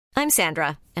I'm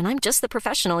Sandra, and I'm just the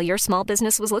professional your small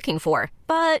business was looking for.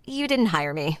 But you didn't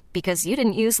hire me because you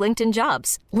didn't use LinkedIn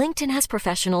Jobs. LinkedIn has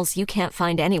professionals you can't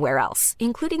find anywhere else,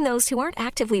 including those who aren't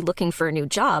actively looking for a new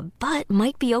job, but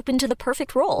might be open to the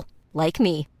perfect role, like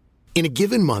me. In a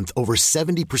given month, over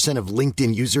 70% of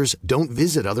LinkedIn users don't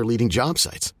visit other leading job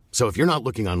sites. So if you're not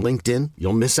looking on LinkedIn,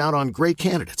 you'll miss out on great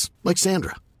candidates like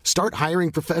Sandra. Start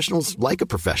hiring professionals like a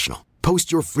professional.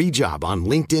 Post your free job on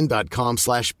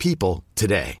linkedin.com/people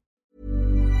today.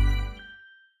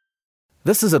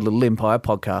 This is a Little Empire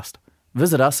podcast.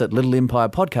 Visit us at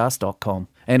littleempirepodcast.com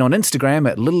and on Instagram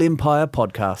at Little Empire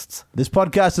Podcasts. This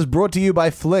podcast is brought to you by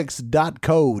Flix.co.nz.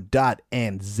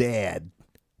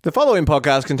 The following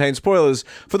podcast contains spoilers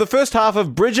for the first half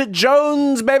of Bridget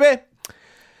Joooones BABY.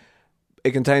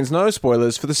 It contains no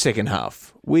spoilers for the second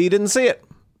half. We didn't see it.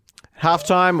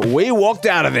 Halftime, we walked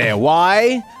out of there.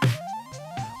 Why?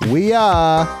 We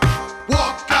are...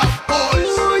 Walk out, boys!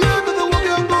 Oh, yeah, the walk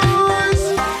out,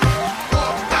 boys!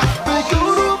 Walk out, boys! Go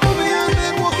to a movie and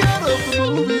then walk out of the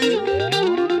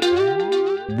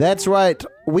movie. That's right.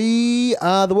 We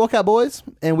are the Walkout Boys,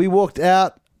 and we walked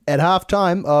out at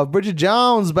halftime of Bridget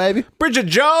Joooones, baby. Bridget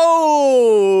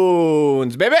Joooones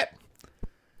BABY!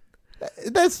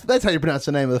 That's how you pronounce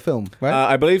the name of the film, right?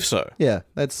 I believe so. Yeah,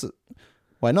 that's...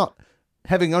 Why not?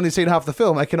 Having only seen half the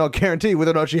film, I cannot guarantee whether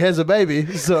or not she has a baby,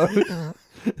 so...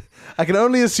 I can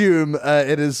only assume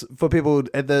it is for people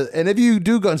at the... And if you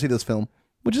do go and see this film,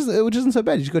 which isn't so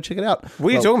bad, you should go check it out. What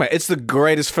are you talking about? It's the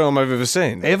greatest film I've ever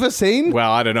seen. Ever seen?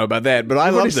 Well, I don't know about that, but I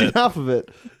I've only loved seen it. half of it.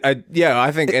 Yeah,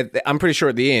 I think... I'm pretty sure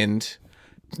at the end,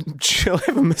 she'll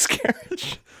have a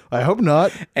miscarriage. I hope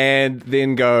not. And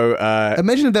then go...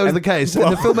 Imagine if that was the case.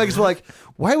 And the filmmakers were like,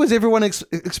 why was everyone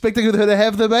expecting her to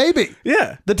have the baby?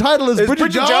 Yeah. The title is It's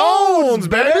Bridget Joooones,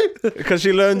 baby. Because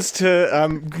she learns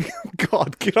to,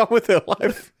 God, get on with her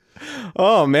life.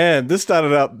 Oh, man. This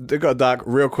started up, it got dark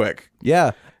real quick.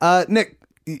 Yeah. Nick,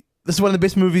 this is one of the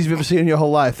best movies you've ever seen in your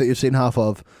whole life that you've seen half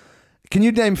of. Can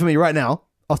you name for me right now,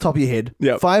 off the top of your head,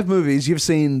 5 movies you've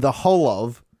seen the whole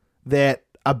of that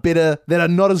are better, that are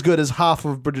not as good as half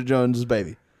of Bridget Joones'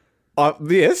 Baby?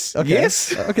 Yes. Okay.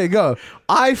 Yes. Okay, go.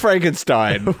 I,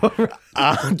 Frankenstein.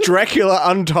 Dracula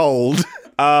Untold.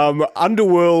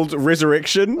 Underworld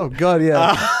Resurrection. Oh, God,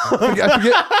 yeah.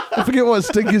 I forget what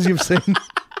stinkers you've seen.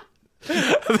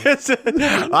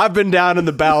 I've been down in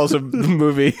the bowels of the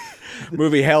movie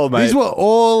hell, mate. These were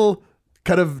all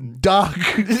kind of dark,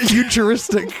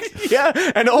 futuristic. Yeah,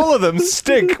 and all of them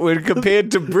stink when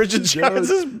compared to Bridget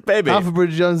Jones's Baby. Half of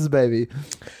Bridget Jones's Baby.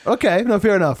 Okay, no,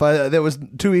 fair enough. That was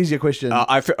too easy a question.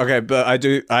 Okay, but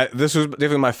this was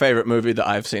definitely my favorite movie that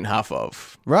I've seen half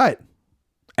of. Right.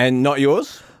 And not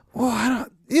yours? Well,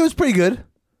 it was pretty good.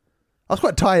 I was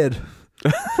quite tired.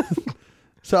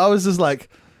 So I was just like,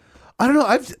 I don't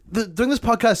know. Doing this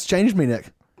podcast changed me,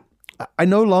 Nick. I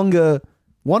no longer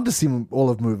want to see all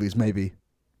of movies, maybe.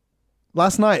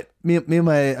 Last night, me and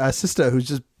my sister, who's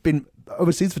just been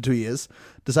overseas for 2 years,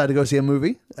 decided to go see a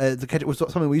movie. It was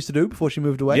something we used to do before she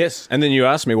moved away. Yes, and then you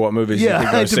asked me what movies you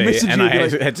could go see, and I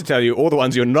had to tell you all the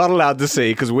ones you're not allowed to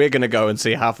see because we're going to go and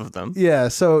see half of them. Yeah,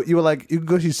 so you were like, you can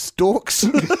go see Storks?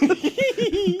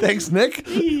 Thanks, Nick.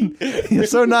 You're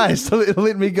so nice to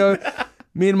let me go...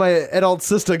 Me and my adult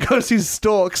sister go see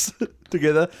Storks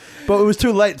together, but it was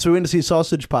too late, so we went to see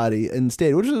Sausage Party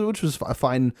instead, which was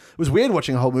fine. It was weird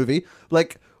watching a whole movie.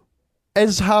 Like,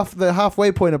 as the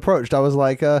halfway point approached, I was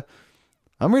like, I'm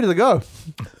ready to go.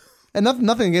 And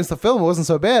nothing against the film; it wasn't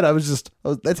so bad.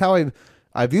 That's how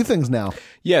I view things now.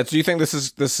 Yeah. Do you think this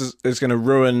is going to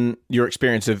ruin your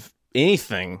experience of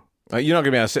anything? Like, you're not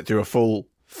going to be able to sit through a full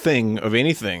thing of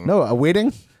anything. No, a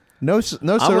wedding. No,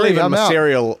 I'm leaving my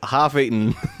cereal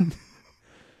half-eaten.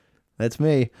 That's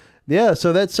me. Yeah,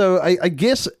 so I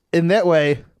guess in that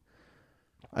way,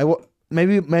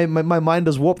 maybe my mind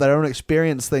is warped that I don't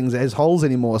experience things as wholes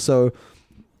anymore. So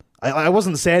I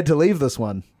wasn't sad to leave this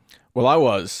one. Well, I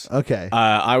was. Okay.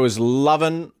 I was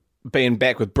loving being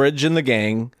back with Bridge and the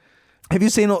gang. Have you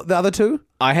seen the other two?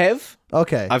 I have.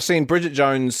 Okay. I've seen Bridget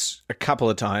Jones a couple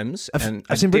of times, and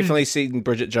I've definitely seen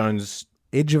Bridget Jones.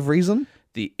 Edge of Reason?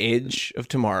 The Edge of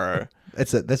Tomorrow.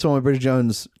 That's it. That's the one where Bridget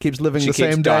Jones keeps living the same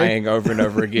day. She keeps dying over and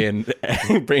over again,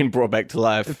 being brought back to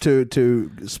life.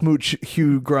 To smooch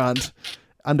Hugh Grant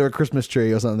under a Christmas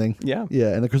tree or something. Yeah. Yeah,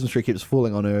 and the Christmas tree keeps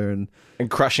falling on her and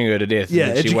crushing her to death.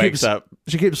 Yeah, and she wakes up.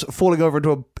 She keeps falling over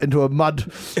into a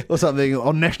mud or something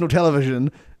on national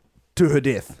television to her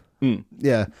death. Mm.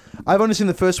 Yeah. I've only seen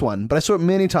the first one, but I saw it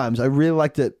many times. I really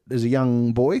liked it as a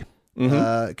young boy.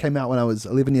 Mm-hmm. Came out when I was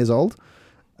 11 years old.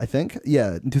 I think.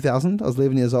 Yeah, in 2000, I was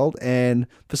 11 years old, and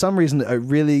for some reason, I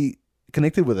really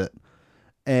connected with it.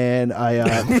 and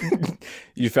I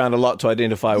You found a lot to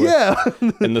identify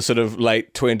with in the sort of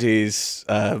late 20s,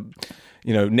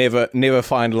 never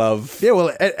find love. Yeah,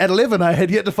 well, at 11, I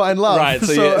had yet to find love. Right,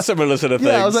 so yeah, similar sort of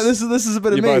things. Yeah, I was like, this is a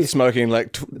bit of You're me. both smoking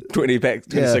like 20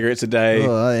 cigarettes a day.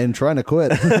 And trying to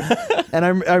quit. And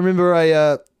I remember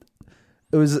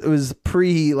it was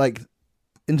pre like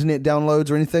internet downloads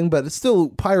or anything, but it's still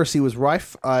piracy was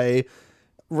rife. I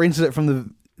rented it from the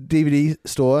DVD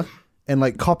store and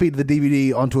like copied the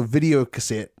DVD onto a video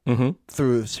cassette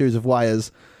through a series of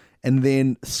wires, and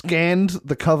then scanned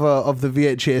the cover of the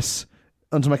VHS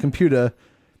onto my computer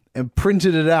and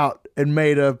printed it out and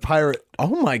made a pirate.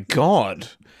 Oh my God.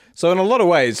 So in a lot of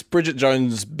ways, Bridget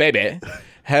Jones' Baby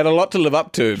had a lot to live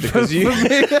up to because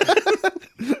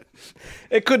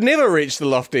it could never reach the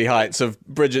lofty heights of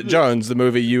Bridget Jones, the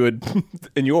movie you had,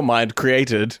 in your mind,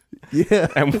 created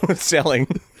and was selling.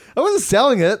 I wasn't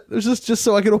selling it. It was just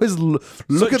so I could always look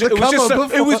at the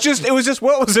cover. It was just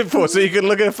what was it for? So you could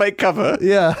look at a fake cover.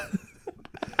 Yeah.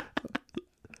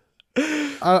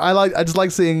 I just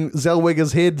like seeing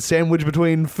Zellweger's head sandwiched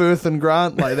between Firth and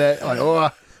Grant like that. Like, oh,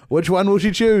 which one will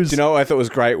she choose? Do you know what I thought was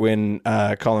great when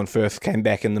Colin Firth came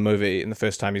back in the movie and the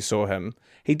first time you saw him?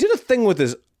 He did a thing with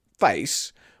his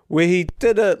face where he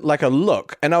did a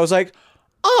look, and I was like,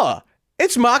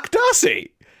 it's Mark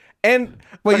Darcy. And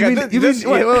wait, wait, Nick,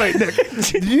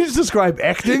 did you just describe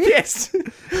acting? Yes.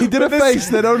 He did a face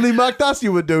that only Mark Darcy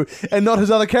would do and not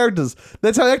his other characters.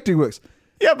 That's how acting works.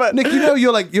 Yeah, but Nick,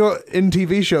 you're in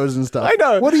TV shows and stuff. I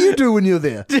know. What do you do when you're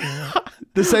there?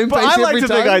 The same face I like every to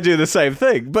time? think I do the same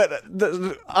thing. But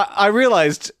I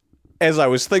realized as I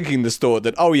was thinking this thought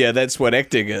that, oh yeah, that's what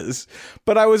acting is.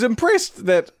 But I was impressed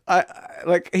that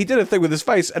he did a thing with his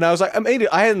face, and I was like,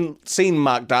 I hadn't seen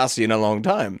Mark Darcy in a long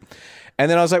time. And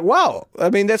then I was like, wow,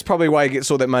 that's probably why he gets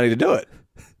all that money to do it.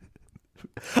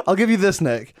 I'll give you this,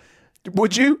 Nick.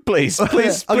 Would you? Please I'll give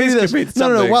you this. give me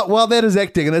something. No. While that is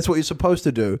acting, and that's what you're supposed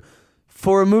to do,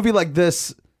 for a movie like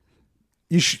this,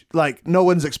 no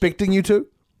one's expecting you to.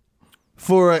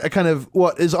 For a kind of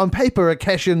what is on paper a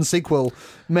cash-in sequel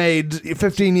made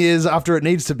 15 years after it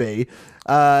needs to be,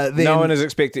 then no one is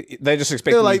expecting. They just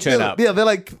expect you to turn up. Yeah, they're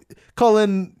like,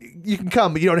 Colin, you can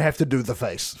come, but you don't have to do the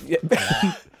face. Yeah.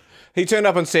 He turned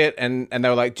up on set, and they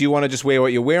were like, do you want to just wear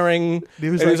what you're wearing? He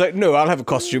was like, no, I'll have a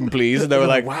costume, please. And they were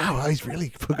like, wow, he's really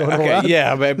forgotten all okay, that.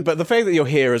 yeah, but the fact that your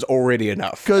hair is already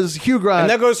enough. Because Hugh Grant... And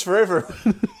that goes forever.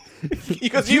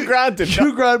 Because Hugh Grant did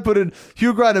Hugh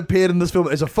Grant appeared in this film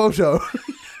as a photo.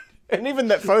 And even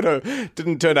that photo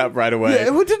didn't turn up right away.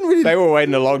 Yeah, it didn't really... They were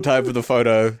waiting a long time for the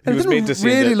photo. He was meant to see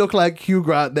it. It didn't really look like Hugh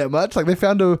Grant that much. Like, they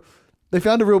found a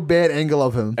real bad angle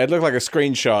of him. It looked like a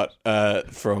screenshot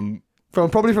from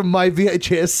probably from my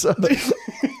VHS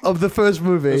of the first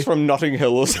movie. It was from Notting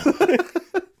Hill or something.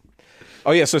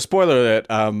 Oh yeah, so spoiler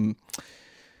alert,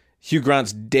 Hugh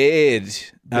Grant's dead.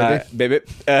 Baby.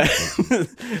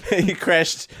 He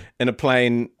crashed in a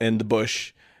plane in the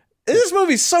bush. This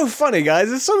movie's so funny, guys.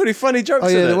 There's so many funny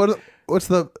jokes in it. What's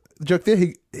the joke there?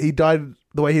 He died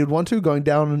the way he would want to, going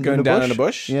down in a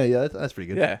bush? Yeah, that's pretty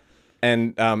good. Yeah.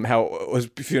 And how his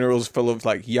funeral's full of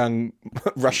like young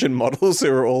Russian models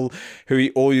who he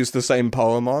all used the same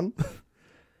poem on.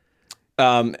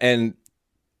 And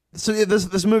so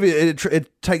this movie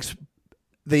it takes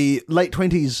the late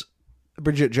 20s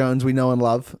Bridget Jones we know and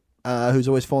love, who's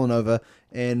always fallen over,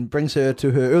 and brings her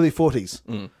to her early 40s.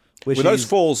 Where those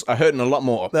falls are hurting a lot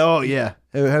more. Oh yeah,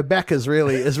 her back is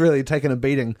really taking a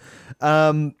beating.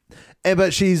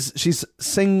 But she's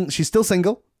still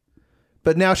single.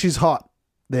 But now she's hot.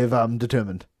 They've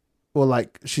determined, or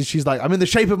like she's like, I'm in the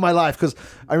shape of my life, because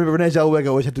I remember Renee Zellweger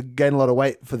always had to gain a lot of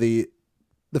weight for the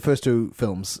first two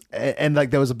films, and like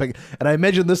there was a big, and I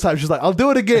imagine this time she's like, I'll do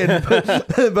it again,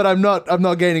 but I'm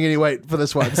not gaining any weight for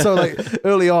this one. So like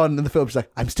early on in the film, she's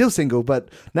like, I'm still single, but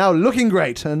now looking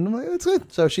great, and I'm like, that's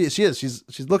good. So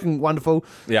she's looking wonderful.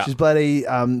 Yeah, she's bloody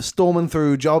storming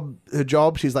through her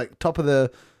job. She's like top of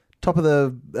the.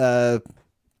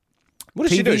 What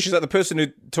does she do? She's like the person who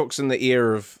talks in the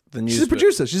ear of the news. She's a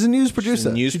producer. She's a news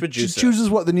producer. She chooses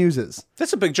what the news is.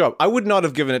 That's a big job. I would not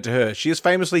have given it to her. She is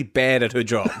famously bad at her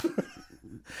job.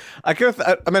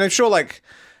 I'm sure like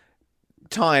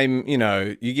time,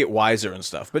 you get wiser and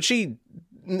stuff, but she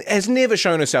has never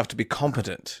shown herself to be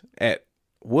competent at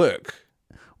work.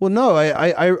 Well, no,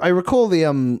 I recall the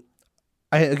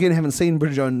I again haven't seen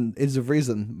Bridget Jones' Edge of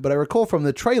Reason, but I recall from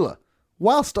the trailer,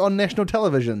 whilst on national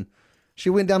television, she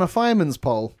went down a fireman's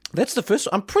pole. That's the first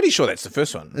one. I'm pretty sure that's the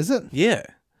first one. Is it? Yeah.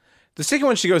 The second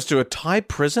one, she goes to a Thai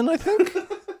prison, I think.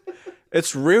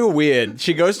 It's real weird.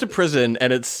 She goes to prison,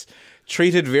 and it's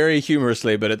treated very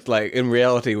humorously, but it's like in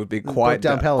reality would be quite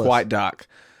down palace. quite dark.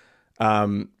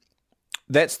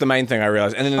 That's the main thing I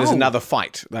realized. And then there's another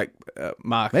fight, like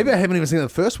Mark. Maybe I haven't even seen the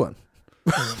first one.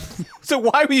 So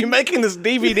why were you making this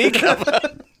DVD cover?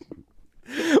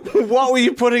 What were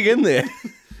you putting in there?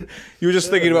 You were just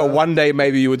thinking about one day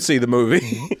maybe you would see the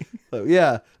movie. So,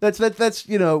 yeah, that's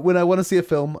when I want to see a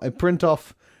film, I print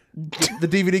off the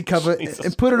DVD cover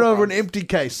and put it over an empty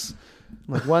case.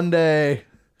 Like one day.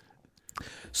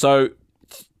 So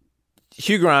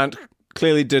Hugh Grant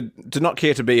clearly did not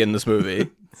care to be in this movie.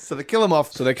 So they kill him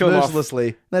off.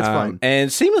 Mercilessly. That's fine. And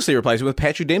seamlessly replace him with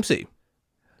Patrick Dempsey,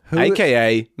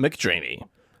 a.k.a. McDreamy.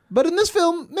 But in this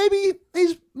film, maybe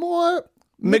he's more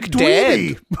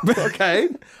McDad. Okay.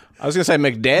 I was going to say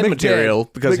McDad material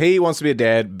because he wants to be a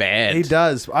dad bad. He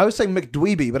does. I was saying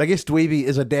McDweeby, but I guess dweeby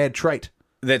is a dad trait.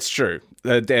 That's true.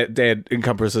 Dad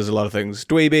encompasses a lot of things.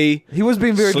 Dweeby. He was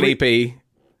being very sleepy,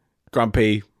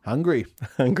 grumpy, hungry.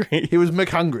 He was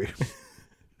McHungry.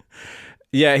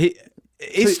 Yeah,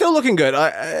 he's still looking good.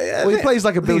 He plays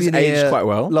like a billionaire, he's aged quite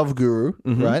well. Love guru,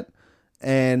 right?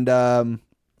 And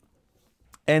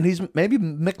he's maybe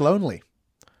McLonely.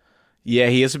 Yeah,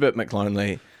 he is a bit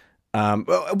McLonely.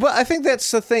 But I think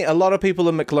that's the thing. A lot of people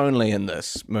are McLonely in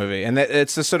this movie, and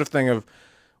it's the sort of thing of,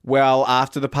 well,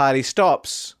 after the party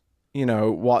stops,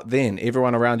 what then?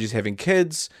 Everyone around you's having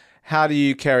kids. How do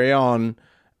you carry on?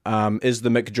 Is the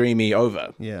McDreamy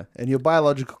over? Yeah, and your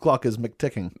biological clock is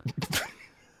McTicking.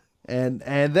 and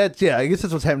that's, I guess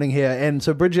that's what's happening here. And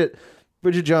so Bridget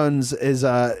Jones is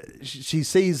she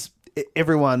sees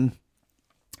everyone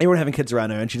having kids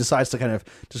around her, and she decides to kind of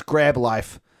just grab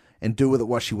life and do with it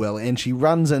what she will. And she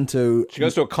runs into... She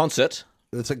goes to a concert.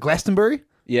 It's at Glastonbury?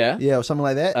 Yeah. Yeah, or something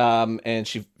like that. And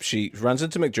she runs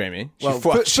into McDreamy.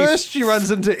 First she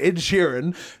runs into Ed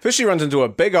Sheeran. First she runs into a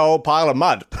big old pile of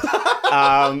mud.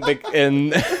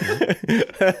 In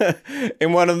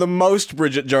one of the most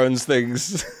Bridget Jones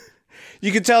things.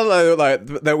 You could tell though, like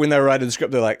that when they were writing the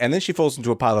script, they're like, and then she falls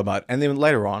into a pile of mud, and then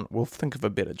later on we'll think of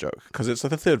a better joke because it's like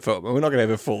the third film, and we're not going to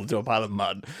have her fall into a pile of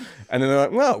mud. And then they're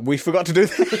like, well, we forgot to do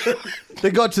that.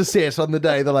 They got to set on the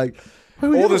day. They're like, we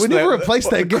never replaced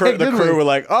that gag, the crew were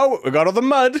like, oh, we got all the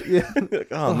mud. Yeah.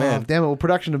 Oh man, damn it! Well,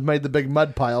 production have made the big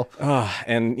mud pile.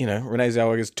 And Renee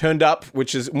Zellweger's turned up,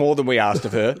 which is more than we asked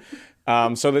of her.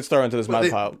 So let's throw her into this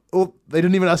mud pile. Well, they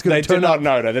didn't even ask her to turn up.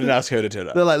 No, they didn't ask her to turn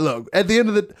up. They're like, look, at the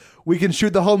end of we can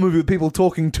shoot the whole movie with people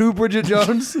talking to Bridget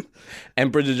Jones.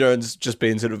 And Bridget Jones just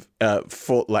being sort of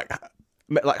sort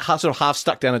of half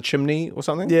stuck down a chimney or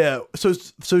something. Yeah, so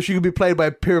she could be played by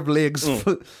a pair of legs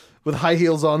with high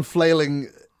heels on,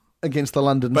 flailing against the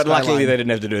London But skyline. luckily they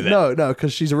didn't have to do that. No,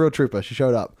 because she's a real trooper. She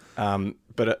showed up.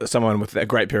 But someone with a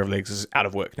great pair of legs is out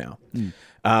of work now.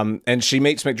 And she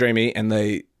meets McDreamy, and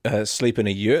they sleep in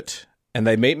a yurt, and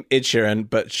they meet Ed Sheeran,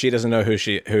 but she doesn't know who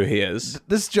he is.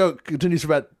 This joke continues for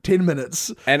about 10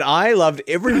 minutes. And I loved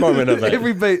every moment of it.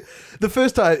 Every beat. The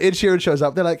first time Ed Sheeran shows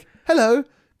up, they're like, hello,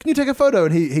 can you take a photo?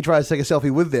 And he tries to take a selfie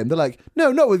with them. They're like,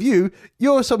 no, not with you.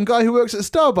 You're some guy who works at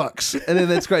Starbucks. And then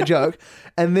that's a great joke.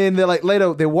 And then they're like,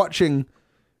 later, they're watching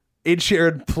Ed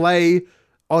Sheeran play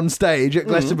on stage at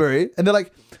Glastonbury. And they're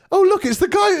like, oh, look, it's the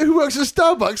guy who works at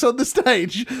Starbucks on the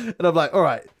stage. And I'm like, all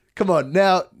right, come on.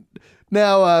 Now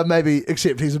maybe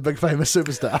accept he's a big famous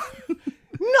superstar.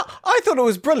 No, I thought it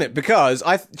was brilliant because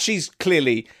she's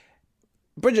clearly...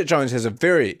 Bridget Jones has a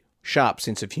very sharp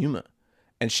sense of humour.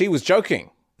 And she was joking.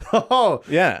 Oh.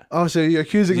 Yeah. Oh, so you're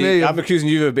accusing me I'm accusing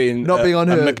you of being... not being on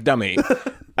her. A McDummy.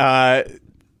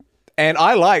 And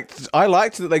I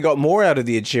liked that they got more out of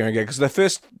the Ed Sheeran gig because the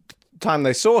first time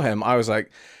they saw him, I was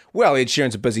like, well, Ed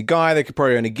Sheeran's a busy guy. They could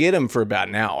probably only get him for about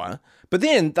an hour. But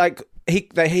then, like, he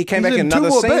came back in another two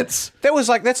more scene. bits.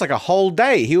 That's like a whole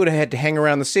day. He would have had to hang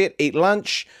around the set, eat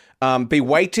lunch, be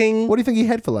waiting. What do you think he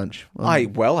had for lunch? I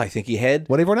think he had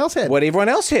what everyone else had. What everyone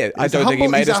else had. I don't think he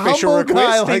humble- made a he's a special humble request.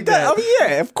 guy like He did. that. Oh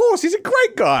yeah, of course. He's a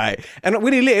great guy. And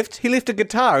when he left a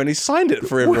guitar and he signed it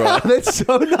for everyone. Wow, that's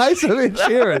so nice of Ed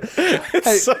Sheeran.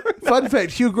 Hey, so fun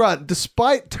fact, Hugh Grant,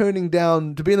 despite turning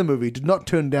down to be in the movie, did not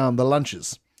turn down the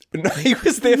lunches. No, he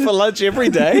was there for lunch every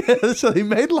day. So he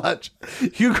made lunch.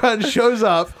 Hugh Grant shows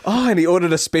up. Oh, and he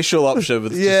ordered a special option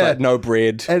with just like no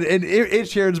bread. And Ed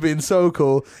Sheeran's been so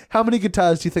cool. How many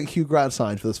guitars do you think Hugh Grant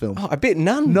signed for this film? Oh, I bet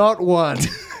none. Not one.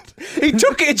 He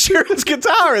took Ed Sheeran's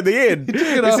guitar in the end. He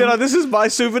said, "Oh, this is my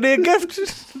souvenir gift."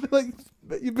 Like,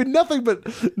 you've been nothing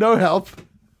but no help.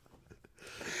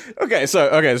 Okay, so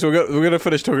we're gonna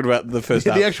finish talking about the first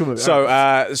half. The actual movie.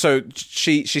 So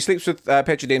she sleeps with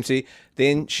Patrick Dempsey.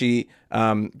 Then she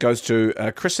goes to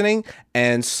a christening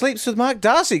and sleeps with Mark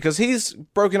Darcy because he's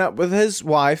broken up with his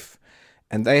wife,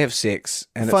 and they have sex.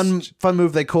 And Fun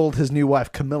move. They called his new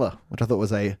wife Camilla, which I thought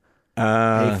was a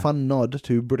fun nod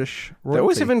to British royalty. They're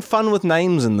always having fun with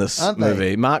names in this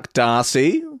movie. Mark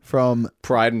Darcy from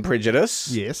Pride and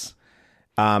Prejudice. Yes.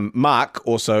 Mark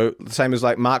also the same as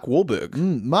like Mark Wahlberg.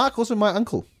 Mark also my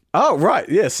uncle. Oh right,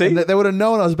 yeah. See, and they would have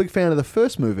known I was a big fan of the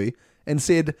first movie and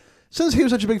said, since he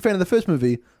was such a big fan of the first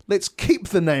movie, let's keep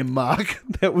the name Mark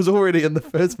that was already in the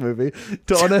first movie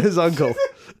to honour his uncle.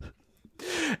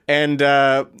 And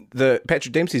the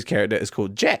Patrick Dempsey's character is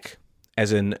called Jack,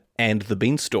 as in and the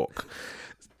Beanstalk.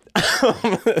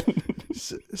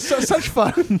 Such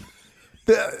fun.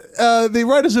 The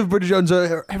writers of Bridget Jones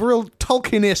have a real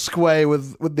Tolkien-esque way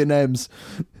with their names.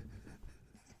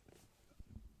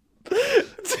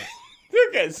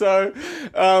 Okay, so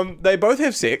they both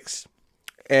have sex,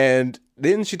 and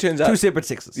then she turns out Two separate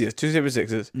sexes. Yes, two separate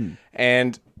sexes,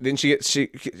 and then she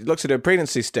looks at her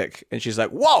pregnancy stick, and she's like,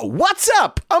 "Whoa, what's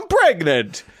up? I'm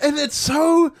pregnant!" And it's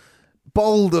so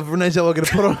bold of Renee Zellweger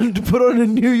to put on a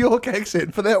New York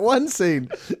accent for that one scene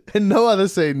and no other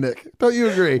scene. Nick, don't you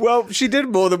agree? Well, she did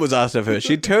more than was asked of her.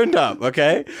 She turned up.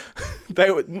 Okay,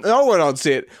 no one on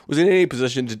set was in any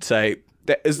position to say,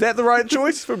 "Is that the right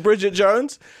choice for Bridget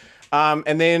Jones?"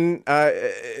 And then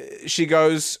she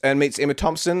goes and meets Emma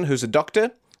Thompson, who's a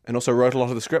doctor, and also wrote a lot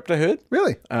of the script, I heard.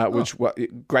 Really?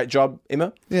 Great job,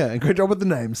 Emma. Yeah, and great job with the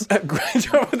names. Great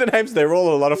job with the names. They're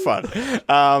all a lot of fun.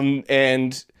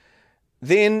 And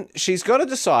then she's got to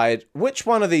decide which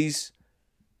one of these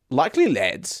likely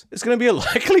lads is going to be a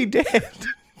likely dad.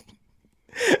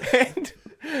 And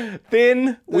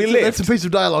then That's a piece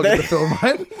of dialogue in the film,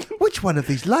 right? Which one of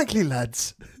these likely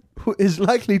lads is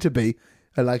likely to be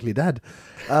a likely dad?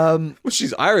 Well,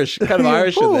 she's Irish, kind of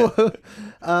Irish in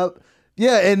that.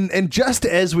 Yeah, and just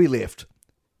as we left,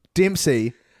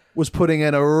 Dempsey was putting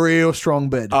in a real strong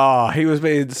bid. Oh, he was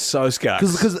being so scarce.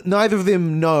 Because neither of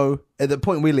them know, at the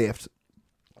point we left,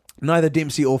 neither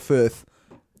Dempsey or Firth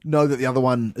know that the other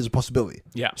one is a possibility.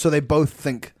 Yeah. So they both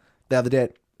think they're the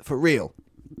dad for real.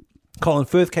 Colin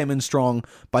Firth came in strong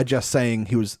by just saying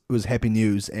it was happy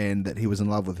news and that he was in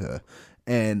love with her.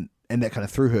 And that kind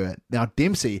of threw her. Now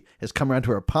Dempsey has come around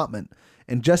to her apartment,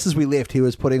 and just as we left, he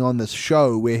was putting on this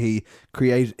show where he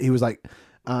was like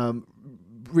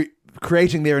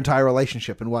creating their entire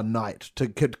relationship in one night to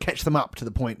catch them up to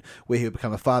the point where he would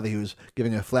become a father. He was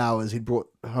giving her flowers. He'd brought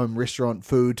home restaurant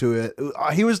food to her.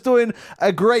 He was doing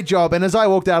a great job. And as I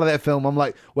walked out of that film, I'm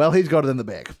like, well, he's got it in the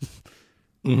bag.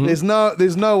 Mm-hmm.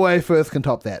 There's no way Firth can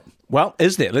top that. Well,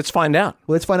 is there? Let's find out.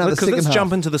 Let's find out the second half. Let's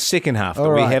jump into the second half that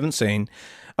All we right. haven't seen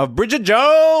of Bridget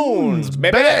Jones,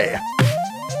 baby.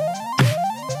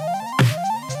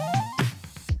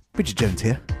 Bridget Jones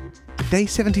here. Day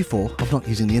 74 of not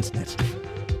using the internet.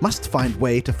 Must find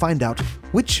way to find out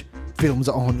which films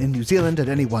are on in New Zealand at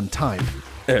any one time.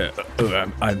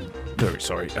 I'm very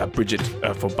sorry, Bridget,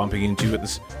 for bumping into you at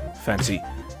this fancy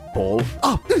ball.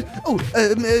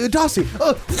 Darcy.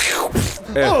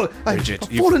 Bridget,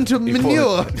 I've fallen into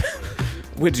manure.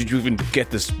 Where did you even get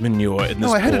this manure in this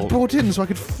No, I had ball? it brought in so I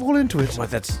could fall into it. Well,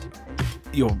 that's...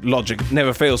 Your logic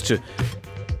never fails to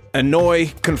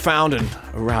annoy, confound, and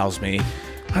arouse me.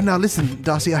 Now listen,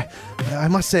 Darcy, I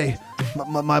must say,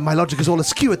 my logic is all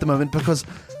askew at the moment because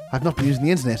I've not been using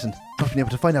the internet and not been able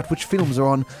to find out which films are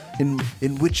on in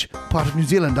which part of New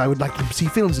Zealand I would like to see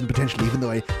films in potentially, even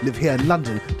though I live here in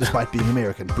London, despite being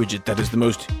American. Bridget, that is the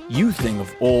most you thing of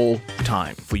all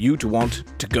time, for you to want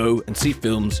to go and see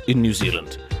films in New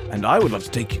Zealand. And I would love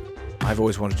to take you. I've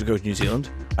always wanted to go to New Zealand.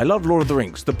 I love Lord of the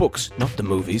Rings, the books, not the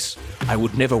movies. I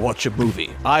would never watch a movie.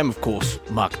 I'm, of course,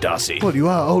 Mark Darcy. Well, you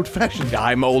are old-fashioned.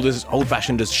 I'm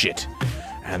old-fashioned as shit.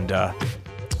 And, I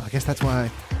guess that's why I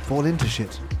fall into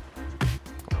shit.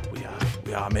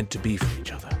 We are meant to be for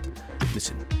each other.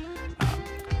 Listen,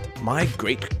 my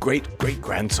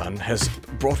great-great-great-grandson has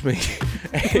brought me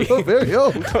Oh, very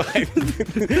old.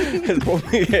 has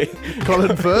brought me a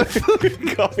Colin Firth.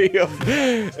 copy of...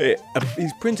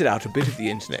 he's printed out a bit of the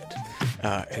internet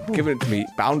and given it to me,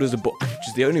 bound as a book, which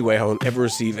is the only way I will ever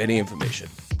receive any information.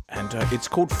 And it's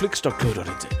called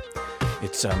flicks.co.nz.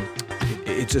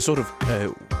 It's a sort of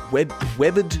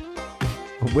webbed...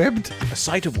 A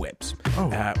site of webs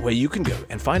where you can go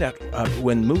and find out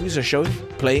when movies are showing,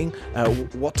 playing,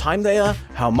 what time they are,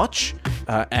 how much,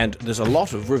 and there's a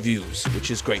lot of reviews,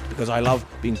 which is great because I love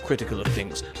being critical of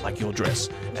things like your dress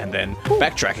and then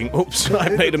backtracking. Oops, I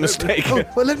made a mistake.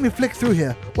 Well, let me flick through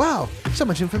here. Wow, so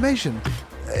much information.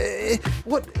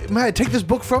 May I take this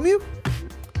book from you?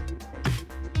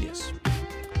 Yes.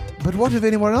 But what if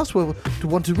anyone else will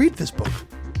want to read this book?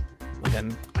 Well,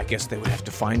 then I guess they would have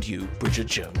to find you, Bridget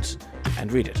Jones,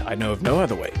 and read it. I know of no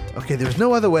other way. Okay, there is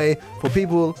no other way for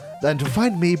people than to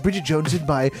find me, Bridget Jones, in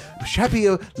my shabby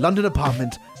London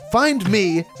apartment. Find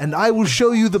me, and I will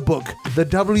show you the book, the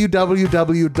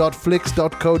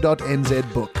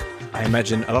www.flix.co.nz book. I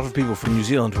imagine a lot of people from New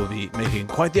Zealand will be making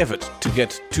quite the effort to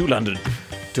get to London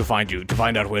to find you, to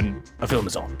find out when a film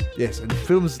is on. Yes, and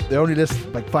films, they're only list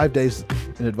like 5 days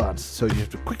in advance, so you have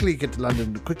to quickly get to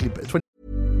London, quickly.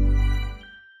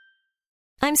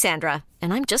 I'm Sandra,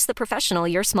 and I'm just the professional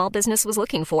your small business was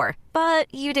looking for.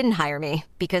 But you didn't hire me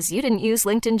because you didn't use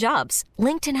LinkedIn Jobs.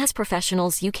 LinkedIn has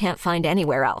professionals you can't find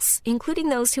anywhere else, including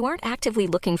those who aren't actively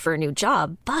looking for a new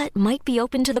job, but might be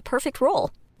open to the perfect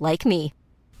role, like me.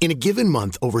 In a given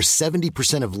month, over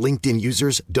 70% of LinkedIn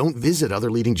users don't visit other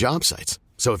leading job sites.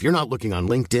 So if you're not looking on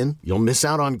LinkedIn, you'll miss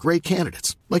out on great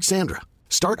candidates like Sandra.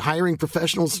 Start hiring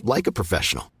professionals like a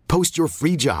professional. Post your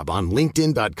free job on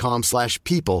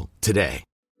linkedin.com/people today.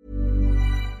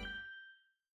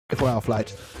 4-hour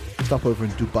flight. Stop over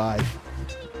in Dubai.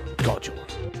 God,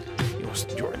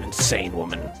 you're an insane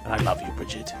woman, and I love you,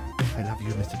 Bridget. I love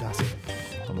you, Mr. Darcy.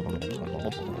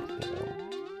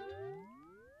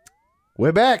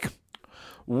 We're back.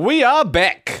 We are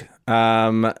back.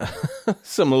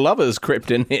 Some lovers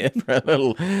crept in here for a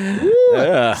little.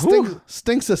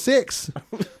 Stinks of sex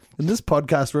in this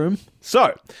podcast room.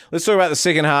 So let's talk about the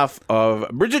second half of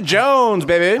Bridget Jones,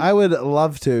 baby. I would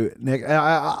love to, Nick.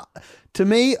 To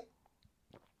me,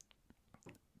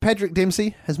 Patrick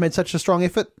Dempsey has made such a strong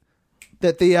effort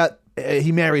that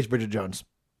he marries Bridget Jones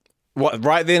What?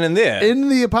 Right then and there. in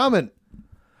the apartment.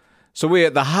 So we're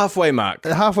at the halfway mark.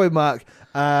 The halfway mark.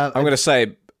 I'm going to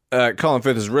say Colin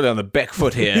Firth is really on the back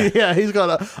foot here. Yeah, he's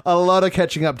got a lot of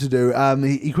catching up to do.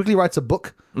 He quickly writes a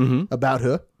book about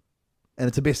her, and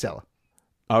it's a bestseller.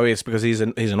 Oh yes, because he's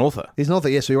an author. He's an author,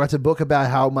 yes. So he writes a book about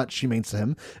how much she means to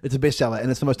him. It's a bestseller,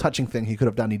 and it's the most touching thing he could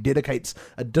have done. He dedicates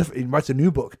he writes a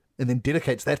new book and then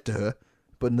dedicates that to her,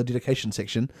 but in the dedication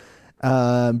section,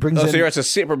 so he writes a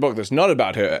separate book that's not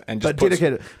about her and just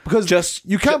dedicate it because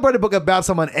you can't write a book about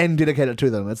someone and dedicate it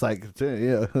to them. It's like,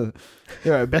 yeah,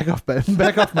 right, back off, mate.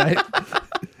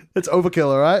 It's overkill,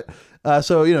 all right.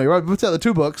 So he puts out the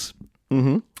 2 books,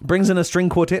 brings in a string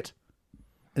quartet,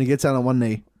 and he gets down on one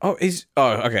knee.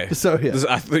 Okay. So yeah,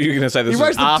 I thought you were going to say this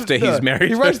was after he's married.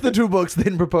 He writes the 2 books,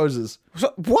 then proposes.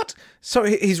 So, what? So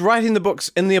he's writing the books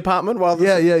in the apartment while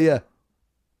Yeah.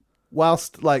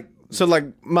 Whilst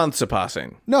So months are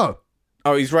passing. no,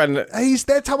 He's writing it.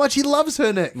 that's how much he loves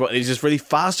her, Nick. What? He's just really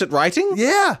fast at writing.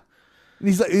 Yeah, and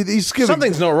he's skipping.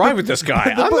 Something's not right with this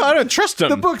guy. I don't trust him.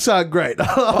 The books aren't great.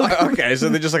 Okay, so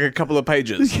they're just like a couple of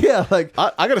pages. Yeah,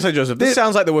 I got to say, Joseph, this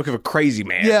sounds like the work of a crazy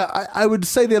man. yeah, I would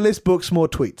say they're less books, more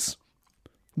tweets.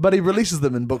 But he releases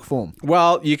them in book form.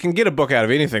 Well, you can get a book out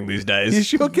of anything these days. You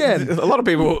sure can. A lot of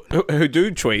people who do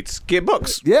tweets get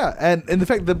books. Yeah, and in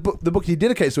fact, the book he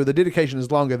dedicates to, the dedication is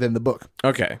longer than the book.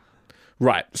 Okay,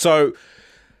 right. So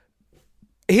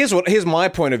here's my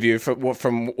point of view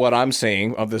from what I'm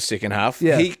seeing of the second half.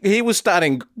 Yeah. He was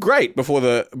starting great before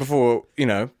the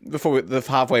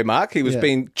halfway mark. He was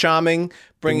being charming,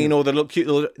 bringing all the cute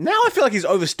little. Now I feel like he's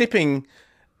overstepping.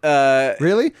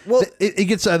 Really? Well, he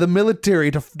gets the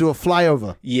military to do a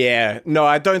flyover yeah. No,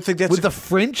 I don't think that's with the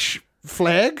French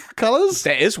flag colours.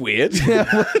 that is weird.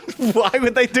 Yeah. Why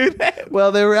would they do that?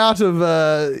 Well, they were out of.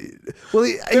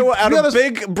 They were out of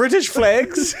big British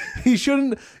flags. He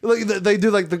shouldn't. They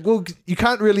do you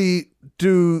can't really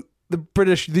do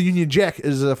the Union Jack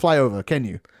as a flyover, can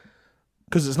you?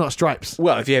 Because it's not stripes.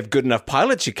 Well, if you have good enough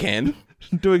pilots, you can.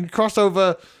 Doing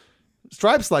crossover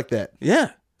stripes like that.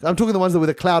 Yeah. I'm talking the ones where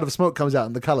a cloud of smoke comes out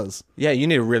in the colours. Yeah, you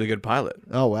need a really good pilot.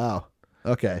 Oh, wow.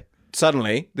 Okay.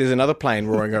 Suddenly, there's another plane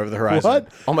roaring over the horizon. What?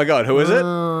 Oh my God, who is it?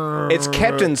 It's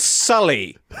Captain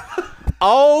Sully.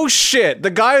 Oh shit,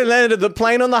 the guy who landed the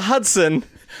plane on the Hudson.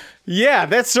 Yeah,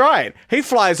 that's right. He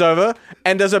flies over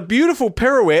and does a beautiful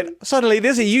pirouette. Suddenly,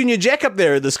 there's a Union Jack up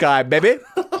there in the sky, baby.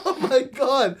 Oh my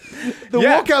God. The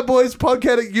Walkout Boys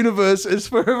podcast universe is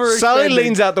forever Sully expanding.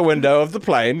 leans out the window of the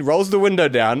plane, rolls the window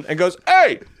down, and goes,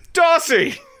 "Hey,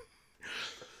 Darcy!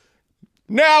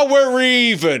 Now we're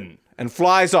even!" And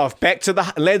flies off back to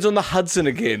the lands on the Hudson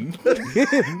again.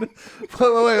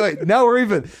 Wait. Now we're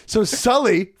even. So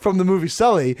Sully from the movie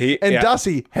Sully and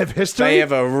Darcy have history. They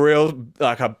have a real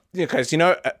because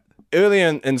early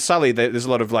in Sully there's a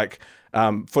lot of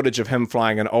footage of him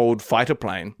flying an old fighter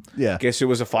plane. Yeah. Guess who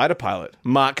was a fighter pilot?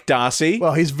 Mark Darcy.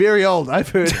 Well, he's very old. I've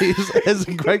heard he has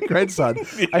a great grandson.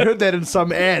 Yeah. I heard that in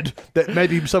some ad that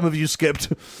maybe some of you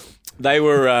skipped. They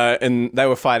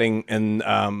were fighting in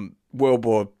World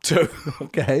War II.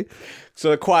 Okay. So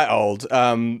they're quite old.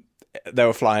 They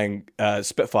were flying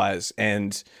Spitfires,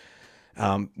 and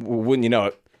wouldn't you know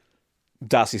it,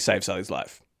 Darcy saved Sully's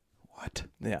life. What?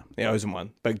 Yeah, he owes him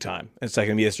one, big time. It's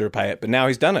taken him years to repay it, but now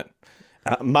he's done it.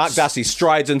 Mark Darcy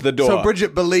strides into the door. So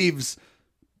Bridget believes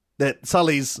that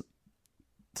Sully's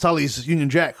Union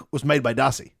Jack was made by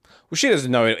Darcy. Well, she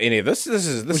doesn't know any of this.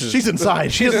 She's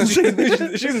inside. She hasn't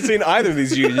seen either of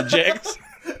these Union Jacks.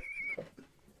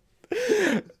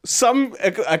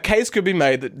 A case could be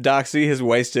made that Darcy has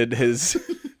wasted his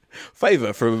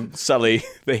favour from Sully,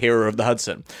 the hero of the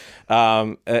Hudson.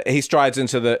 He strides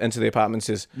into the apartment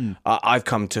and says, "I've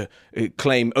come to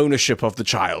claim ownership of the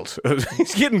child."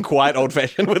 He's getting quite old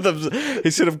fashioned with him.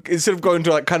 He's sort of going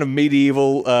to like kind of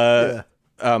medieval. Well,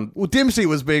 Dempsey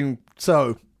was being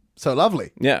so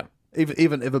lovely. Yeah,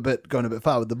 Even if going a bit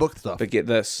far with the book stuff. but get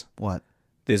this. What?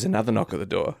 There's another knock at the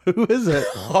door. Who is it?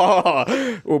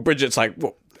 Well, Bridget's like,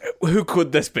 well, who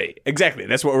could this be? Exactly.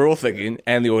 That's what we're all thinking,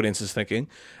 and the audience is thinking.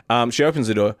 She opens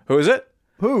the door. Who is it?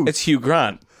 Who? It's Hugh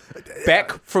Grant.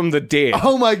 Back from the dead.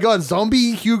 Oh my God,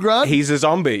 zombie Hugh Grant? He's a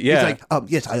zombie, yeah. He's like,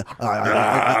 yes,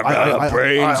 I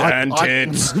brains and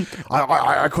tits.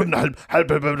 I couldn't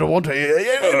help it but want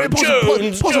to.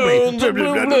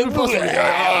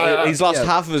 Possibly. He's lost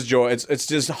half of his jaw. It's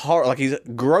just horror. Like he's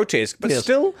grotesque, but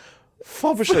still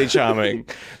foppishly charming.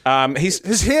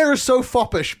 His hair is so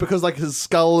foppish because like his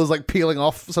skull is like peeling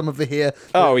off some of the hair.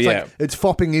 Oh, it's yeah. like, it's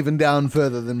fopping even down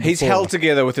further than He's before. held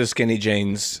together with his skinny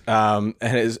jeans, and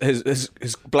his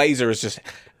blazer is just.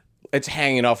 It's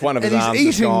hanging off one of his arms.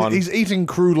 Is gone. He's eating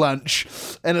crew lunch,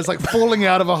 and it's like falling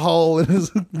out of a hole in his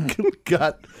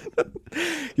gut.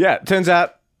 Yeah, it turns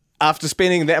out after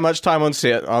spending that much time on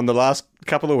set on the last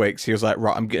couple of weeks, he was like,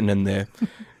 right, I'm getting in there.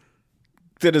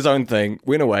 Did his own thing,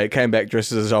 went away, came back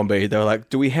dressed as a zombie. They were like,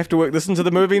 do we have to work this into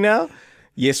the movie now?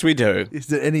 Yes, we do.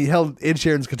 And he held Ed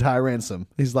Sheeran's guitar ransom.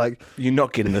 He's like, you're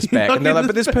not getting this back. And they're like,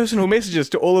 but there's personal messages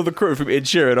to all of the crew from Ed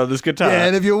Sheeran on this guitar. yeah,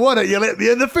 and if you want it, you let me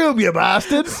in the film, you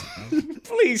bastards.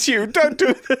 Please, Hugh, don't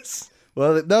do this.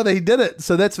 Well, no, he did it.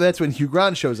 So that's when Hugh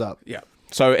Grant shows up. Yeah.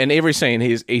 So in every scene,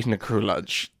 he's eating a crew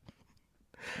lunch.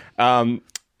 And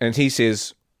he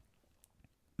says,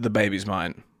 the baby's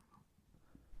mine.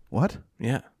 What?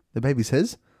 Yeah. The baby's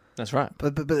his? That's right.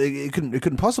 But it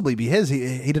couldn't possibly be his. He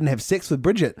didn't have sex with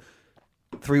Bridget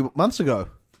 3 months ago.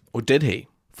 Or did he?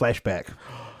 Flashback.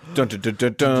 Dun, dun, dun,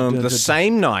 dun, dun. The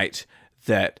same night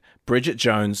that Bridget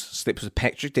Jones sleeps with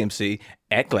Patrick Dempsey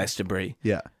at Glastonbury,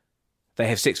 Yeah. they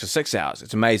have sex for 6 hours.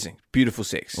 It's amazing. Beautiful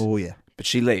sex. Oh, yeah. But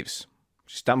she leaves.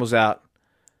 She stumbles out,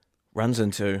 runs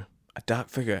into a dark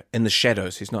figure in the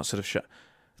shadows. He's not sort of shut.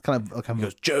 It's kind of like He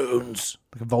goes, Jones.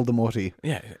 a Voldemort-y.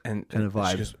 Yeah. And Kind of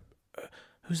vibe. She goes,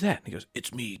 who's that? And he goes,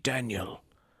 it's me, Daniel.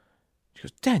 She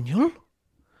goes, Daniel?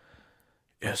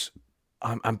 Yes,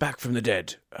 I'm back from the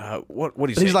dead. What do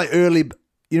you say? He's like early.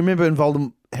 You remember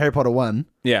in Harry Potter 1,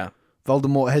 yeah.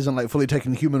 Voldemort hasn't like fully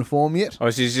taken human form yet. Oh,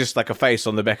 so he's just like a face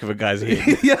on the back of a guy's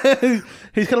head. Yeah,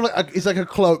 he's kind of like he's like a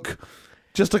cloak,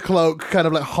 just a cloak, kind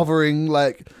of like hovering,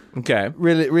 like Okay.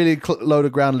 really low to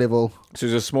ground level So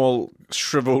he's a small,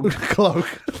 shriveled cloak.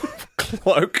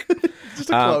 cloak. Just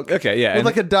a cloak. Okay, yeah. With and-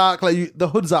 like a dark, like the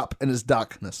hood's up and it's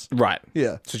darkness. right.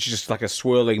 Yeah. So it's just like a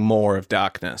swirling more of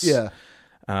darkness. Yeah.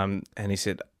 And he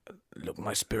said, look,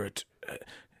 my spirit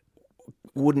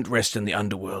wouldn't rest in the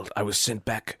underworld. I was sent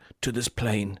back to this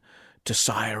plane to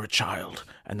sire a child,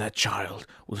 and that child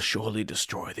will surely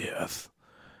destroy the earth.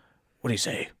 What do you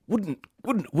say?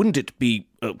 Wouldn't it be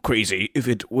crazy if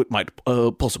it might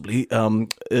possibly I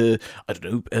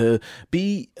don't know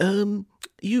be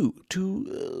you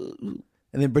to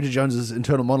And then Bridget Jones's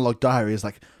internal monologue diary is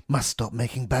like, must stop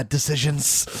making bad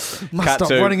decisions. Must Cut stop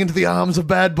to- running into the arms of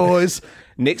bad boys.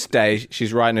 Next day,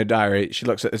 she's writing her diary. She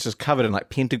looks at it's just covered in like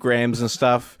pentagrams and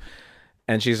stuff,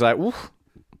 and she's like, "Woof,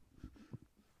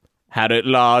 had it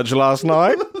large last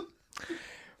night."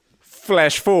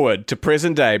 Flash forward to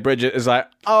present day. Bridget is like,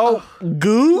 "Oh,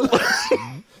 goo."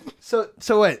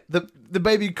 So wait, the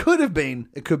baby could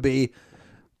be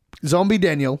zombie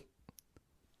Daniel,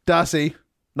 Darcy,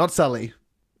 not Sully.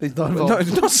 He's not involved. No,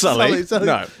 it's not Sully.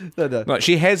 No. No,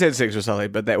 she has had sex with Sully,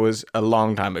 but that was a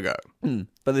long time ago.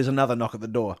 But there's another knock at the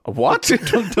door. What?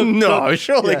 No,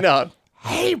 surely not.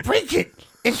 Hey, Bridget,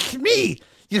 it's me.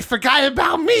 You forgot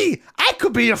about me. I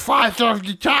could be the father of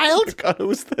your child. God, who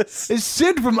was this? It's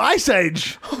Sid from Ice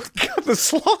Age. Oh, God, the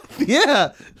sloth.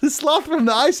 Yeah, the sloth from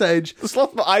the Ice Age. The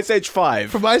sloth from Ice Age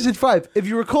 5. From Ice Age 5. If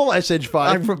you recall Ice Age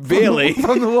 5, barely.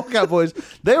 from the Walkout Boys,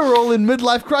 they were all in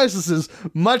midlife crises,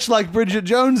 much like Bridget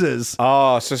Jones is.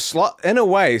 Oh, so sloth, in a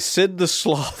way, Sid the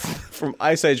Sloth from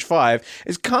Ice Age 5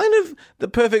 is kind of the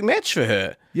perfect match for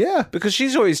her. Yeah. Because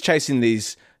she's always chasing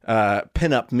these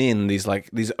pin-up men, these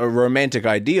romantic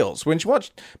ideals. When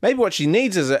maybe what she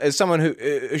needs is someone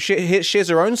who shares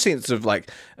her own sense of like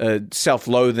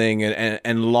self-loathing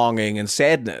and longing and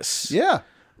sadness. Yeah.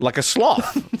 Like a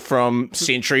sloth from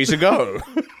centuries ago.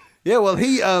 Yeah, well,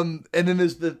 he and then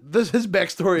there's his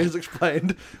backstory is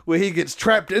explained where he gets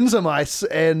trapped in some ice,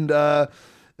 and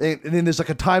then there's like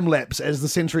a time lapse as the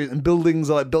centuries and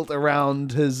buildings are like built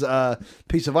around his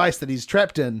piece of ice that he's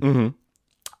trapped in,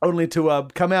 only to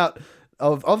come out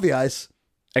of the ice.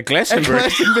 At Glastonbury.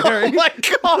 Oh my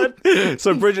God.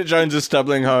 So Bridget Jones is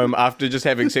stumbling home after just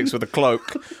having sex with a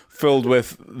cloak filled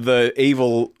with the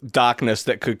evil darkness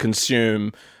that could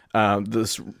consume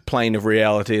this plane of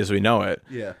reality as we know it.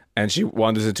 Yeah. And she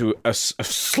wanders into a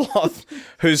sloth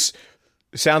who's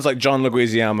sounds like John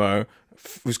Leguizamo,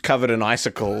 who's covered in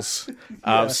icicles,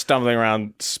 stumbling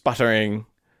around, sputtering.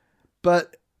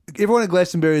 But everyone at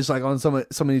Glastonbury is like on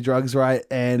so many drugs, right?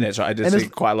 And that's right. I did see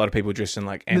quite a lot of people dressed in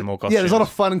like animal costumes. Yeah, there's a lot of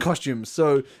fun costumes.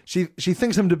 So she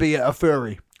thinks him to be a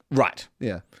furry. Right.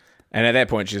 Yeah. And at that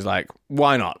point, she's like,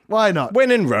 why not? Why not?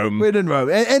 When in Rome. When in Rome.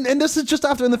 And this is just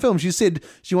after in the film, she said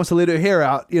she wants to let her hair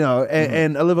out,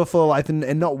 and live a full life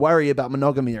and not worry about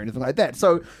monogamy or anything like that.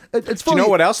 So it's fully, do you know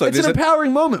what else? It's an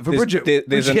empowering moment for Bridget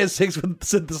when she has sex with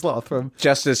Sid the Sloth.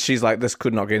 Just as she's like, this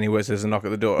could not get any worse, there's a knock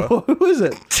at the door. Who is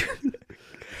it?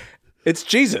 It's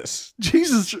Jesus.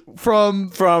 Jesus from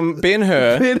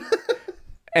Ben-Hur.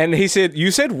 And he said,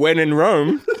 you said when in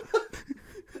Rome.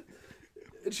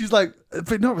 She's like,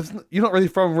 but no, you're not really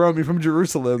from Rome, you're from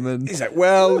Jerusalem. And he's like,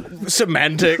 well,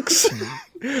 semantics.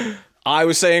 I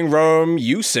was saying Rome,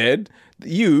 you said that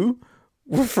you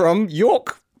were from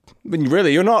York. But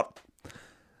really, you're not.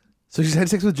 So she's had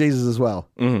sex with Jesus as well.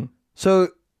 Mm-hmm. So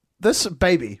this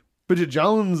baby, Bridget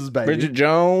Jones'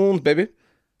 baby,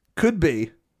 could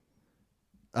be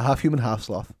a half human, half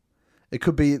sloth. It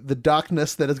could be the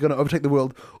darkness that is going to overtake the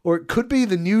world, or it could be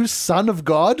the new son of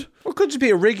God. Or it could just be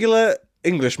a regular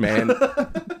Englishman.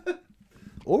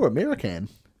 Or American.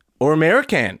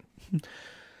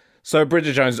 So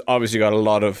Bridget Jones obviously got a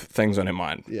lot of things on her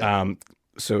mind. Yeah.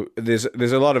 So there's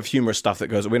a lot of humorous stuff that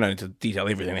goes. We don't need to detail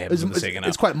everything that happens in the second half.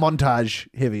 It's quite montage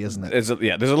heavy, isn't it? There's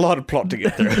a lot of plot to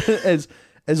get through.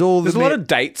 There's a lot of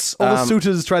dates. All the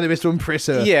suitors try their best to impress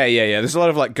her. Yeah. There's a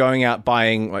lot of like going out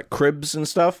buying like cribs and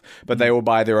stuff, but they all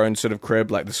buy their own sort of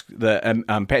crib. Like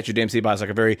Patrick Dempsey buys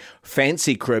like a very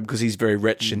fancy crib because he's very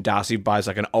rich, and Darcy buys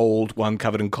like an old one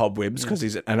covered in cobwebs because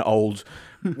he's an old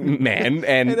man.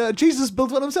 And Jesus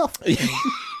built one himself.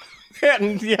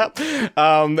 And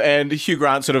Hugh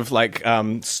Grant sort of like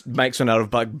makes one out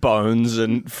of like bones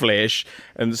and flesh,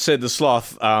 and Sid the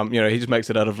Sloth, he just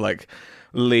makes it out of like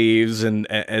leaves and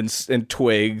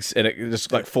twigs, and it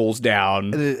just like falls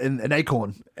down. And an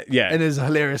acorn. Yeah. And there's a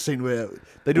hilarious scene where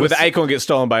they do the acorn gets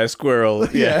stolen by a squirrel.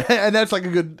 Yeah. And that's like a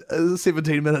good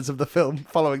 17 minutes of the film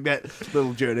following that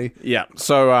little journey. Yeah.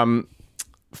 So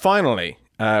finally,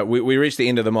 we reach the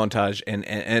end of the montage,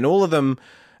 and all of them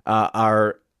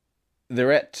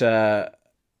they're at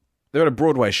a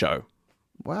Broadway show.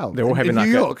 Wow. They're all having in New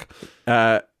York.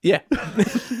 Yeah.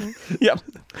 Yep.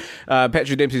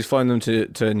 Patrick Dempsey's flown them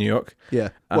to New York. Yeah.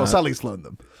 Well, Sully's flown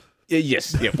them.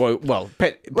 Yes. Yeah. Well,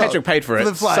 Patrick paid for it.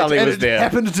 The flight, Sully was there.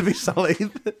 Happened to be Sully. He's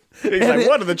like,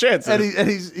 what are the chances? And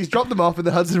he's dropped them off in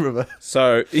the Hudson River.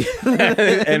 So,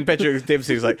 and Patrick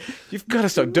Dempsey's like, you've got to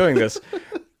stop doing this.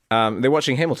 They're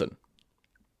watching Hamilton.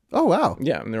 Oh wow.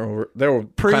 Yeah, and they're all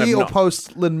pre kind of or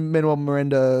post Lin-Manuel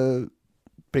Miranda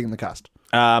being in the cast.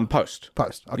 Post.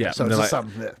 Okay, yeah, so it's like,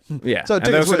 some. Yeah. So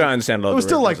they also don't understand a lot. It was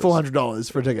still like $400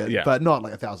 for a ticket, but not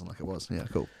like $1,000 like it was. Yeah,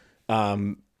 cool.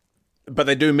 But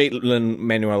they do meet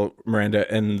Lin-Manuel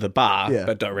Miranda in the bar,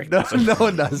 but don't recognize him. No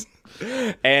one does.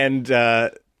 And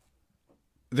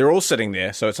they're all sitting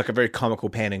there, so it's like a very comical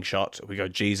panning shot. We go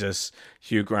Jesus,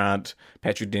 Hugh Grant,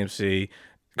 Patrick Dempsey,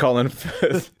 Colin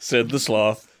Firth, Sid the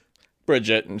Sloth,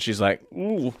 Bridget, and she's like,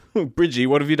 "Ooh, Bridgie,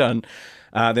 what have you done?"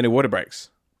 Then her water breaks.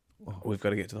 We've got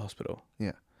to get to the hospital.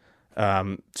 Yeah.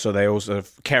 So they all sort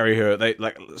of carry her. They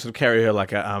like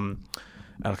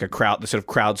like a crowd, the sort of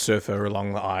crowd surfer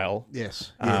along the aisle.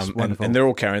 Yes. Wonderful. And they're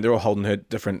all holding her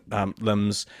different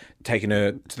limbs, taking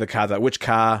her to the car. Like, which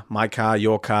car? My car?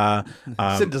 Your car?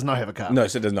 Sid does not have a car. No,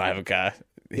 Sid does not have a car.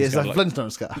 He's got like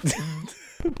Flintstones car.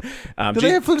 Do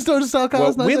they have Flintstones style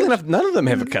cars? Well, weirdly enough, none of them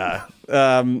have a car.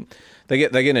 They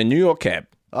get a New York cab.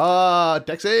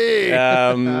 Taxi!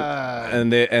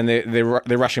 And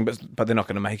they're rushing, but they're not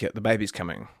going to make it. The baby's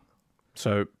coming,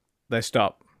 so they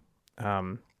stop.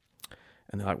 And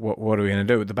they're like, "What are we going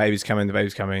to do? The baby's coming. The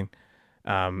baby's coming."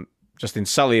 Just then,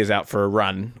 Sully is out for a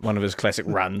run, one of his classic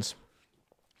runs,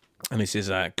 And he says,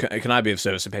 can I be of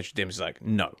service? And Patrick Dempsey's like,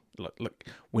 no. Look,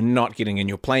 we're not getting in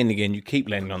your plane again. You keep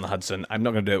landing on the Hudson. I'm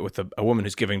not going to do it with a woman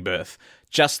who's giving birth.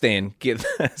 Just then, get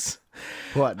this.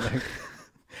 What, Nick?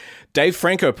 Dave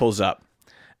Franco pulls up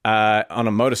on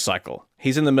a motorcycle.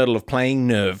 He's in the middle of playing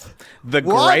Nerve, the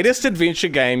What? greatest adventure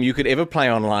game you could ever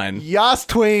play online. Yas,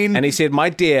 tween. And he said, my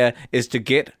dare is to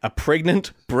get a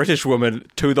pregnant British woman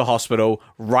to the hospital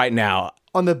right now,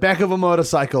 On the back of a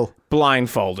motorcycle.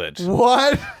 blindfolded.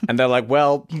 What? And they're like,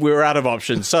 well, we're out of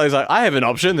options. Sully's like, I have an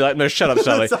option. They're like, no, shut up,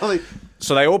 Sully. Sully.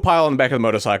 So they all pile on the back of the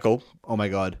motorcycle. Oh my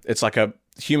God. It's like a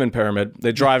human pyramid.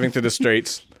 They're driving through the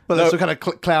streets. Well, that's some kind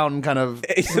of clown kind of.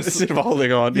 Instead of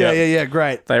holding on. Yeah,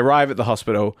 great. They arrive at the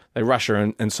hospital. They rush her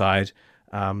inside,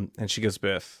 and she gives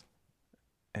birth.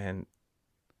 And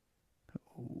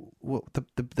Well,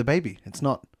 the baby. It's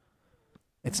not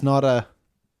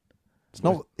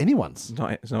anyone's.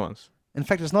 it's no one's. In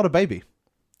fact, it's not a baby.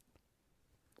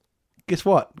 Guess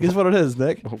what? Guess what it is,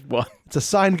 Nick? What? It's a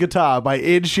signed guitar by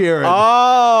Ed Sheeran.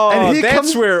 Oh, And he that's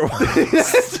comes- where it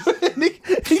was. And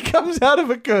he comes out of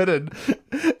a curtain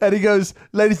and he goes,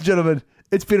 ladies and gentlemen,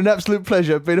 it's been an absolute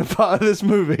pleasure being a part of this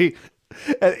movie.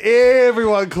 And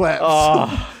everyone claps.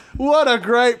 Oh. What a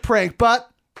great prank. But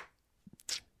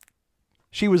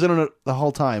she was in on it the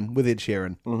whole time with Ed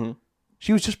Sheeran. Mm-hmm.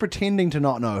 She was just pretending to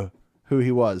not know who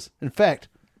he was. In fact,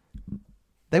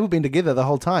 they were been together the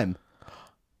whole time.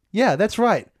 Yeah, that's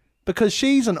right. Because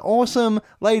she's an awesome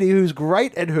lady who's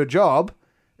great at her job,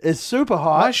 is super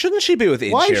hot. Why shouldn't she be with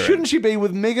Ed Why Sheeran? shouldn't she be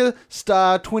with mega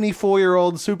star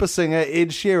 24-year-old super singer Ed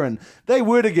Sheeran? They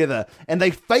were together, and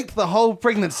they faked the whole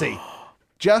pregnancy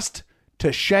just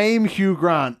to shame Hugh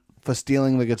Grant for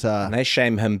stealing the guitar. And they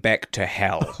shame him back to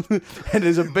hell. And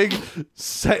there's a big,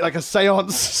 like a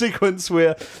seance sequence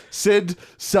where Sid,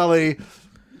 Sully,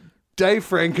 Dave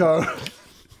Franco,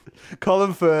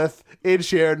 Colin Firth, Ed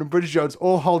Sheeran, and Bridget Jones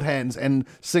all hold hands and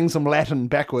sing some Latin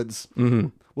backwards. Mm-hmm.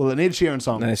 Well, an Ed Sheeran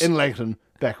song in Latin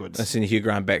backwards. They send Hugh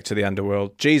Grant back to the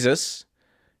underworld. Jesus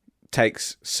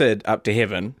takes Sid up to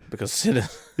heaven because Sid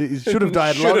He should have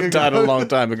died should have died a long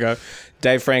time ago.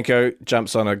 Dave Franco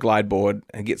jumps on a glide board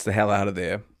and gets the hell out of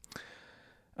there.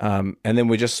 And then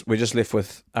we're just left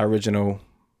with our original,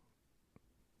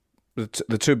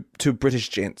 the two British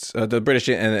gents, the British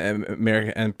gent and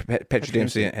American and Patrick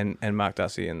Dempsey and Mark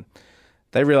Darcy, and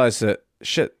they realise that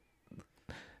shit,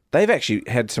 they've actually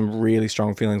had some really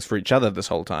strong feelings for each other this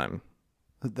whole time.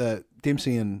 The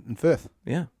Dempsey and Firth.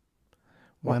 Yeah.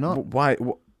 Why not? Why do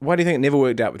you think it never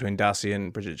worked out between Darcy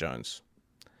and Bridget Jones?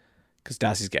 Because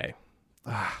Darcy's gay,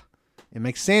 It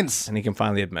makes sense. and he can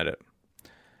finally admit it.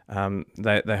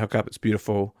 They hook up. It's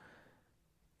beautiful.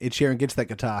 Ed Sheeran gets that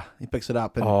guitar. He picks it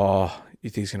up. And, Oh, you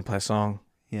think he's gonna play a song?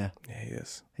 yeah, Yeah, he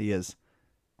is. he is.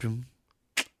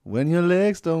 When your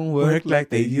legs don't work like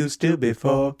they used to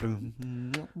before.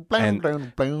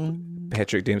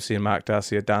 Patrick Dempsey and Mark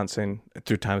Darcy are dancing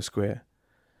through Times Square.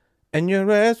 And your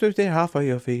rest with the half of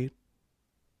your feet.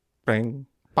 Bang,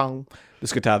 bang.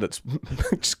 This guitar that's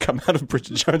just come out of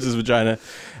Bridget Jones's vagina.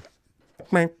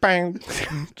 Bang, bang.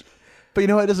 But you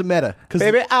know what? It doesn't matter. Because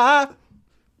Baby, I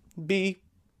be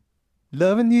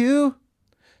loving you.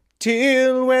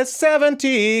 till we're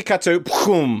 70. Cut to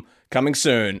boom. Coming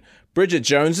soon. Bridget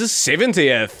Jones's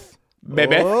 70th.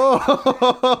 Baby.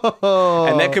 Oh.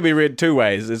 And that could be read two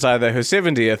ways. It's either her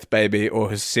 70th baby or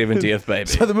her 70th baby.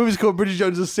 So the movie's called Bridget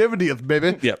Jones' 70th,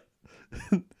 baby. Yep.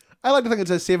 I like to think it's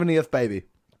her 70th baby.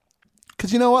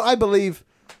 Because you know what? I believe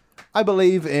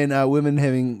in women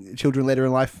having children later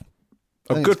in life.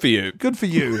 I Oh, think good it's for you. Good for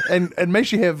you. and may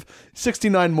she have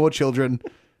 69 more children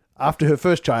after her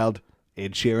first child,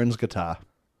 Ed Sheeran's guitar.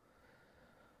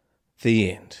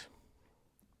 The end.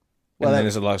 Well, And then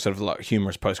that- there's a lot of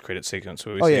humorous post-credit sequence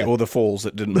where we Oh, see yeah. all the falls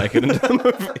that didn't make it into the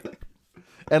movie.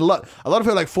 And a lot of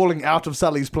her like falling out of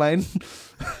Sully's plane.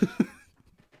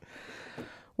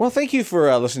 Well, thank you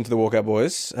for listening to the Walkout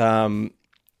Boys.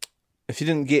 If you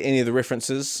didn't get any of the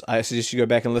references, I suggest you go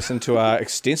back and listen to our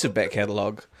extensive back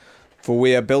catalogue, for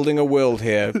we are building a world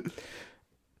here.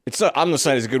 It's not, I'm not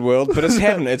saying it's a good world, but it's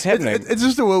happening. It's happening. It's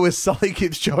just a world where Sully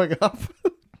keeps showing up.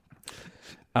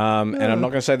 And I'm not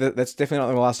going to say that that's definitely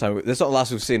not the last time. That's not the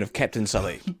last we've seen of Captain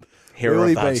Sully, hero Will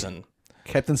he of the be? Hudson.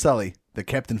 Captain Sully, the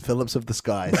Captain Phillips of the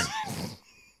skies.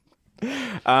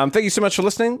 Thank you so much for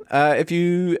listening. If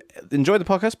you enjoyed the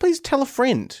podcast, please tell a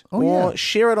friend or yeah.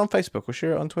 share it on Facebook or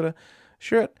share it on Twitter.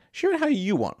 Share it how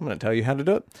you want. I'm going to tell you how to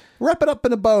do it. Wrap it up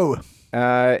in a bow.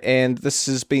 And this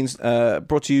has been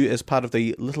brought to you as part of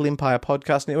the Little Empire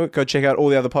Podcast Network. Go check out all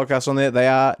the other podcasts on there. They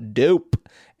are dope.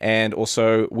 And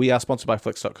also, we are sponsored by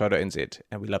Flix.co.nz,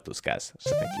 and we love those guys. So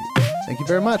thank you. Thank you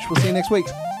very much. We'll see you next week.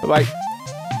 Bye-bye.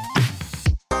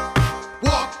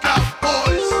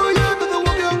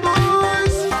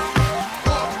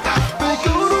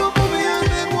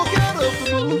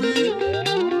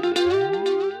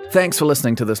 Thanks for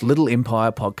listening to this Little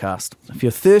Empire podcast. If you're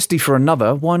thirsty for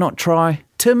another, why not try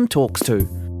Tim Talks To?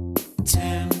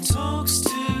 Tim talks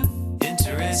to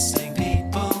interesting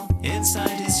people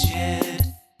inside his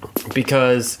shed.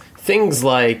 Because things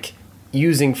like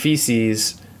using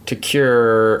feces to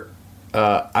cure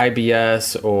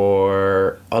IBS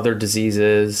or other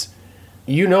diseases,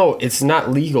 it's not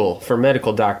legal for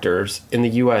medical doctors in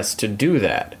the U.S. to do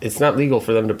that. It's not legal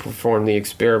for them to perform the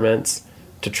experiments,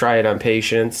 to try it on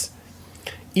patients,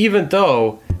 even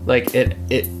though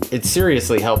it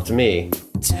seriously helped me.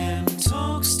 Tim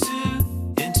talks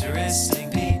to interesting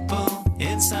people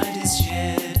inside his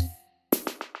shed.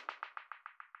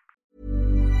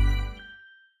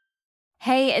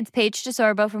 Hey, it's Paige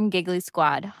DeSorbo from Giggly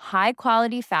Squad. High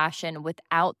quality fashion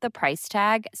without the price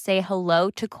tag. Say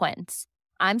hello to Quince.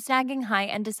 I'm snagging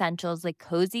high-end essentials like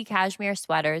cozy cashmere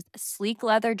sweaters, sleek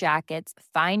leather jackets,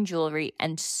 fine jewelry,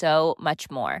 and so much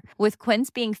more. With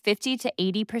Quince being 50 to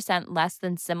 80% less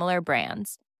than similar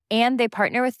brands. And they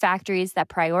partner with factories that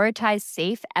prioritize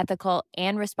safe, ethical,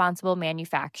 and responsible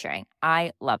manufacturing.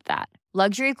 I love that.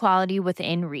 Luxury quality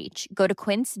within reach. Go to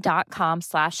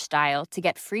quince.com/style to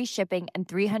get free shipping and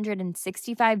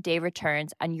 365-day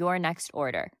returns on your next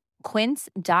order.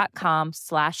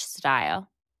 Quince.com/style.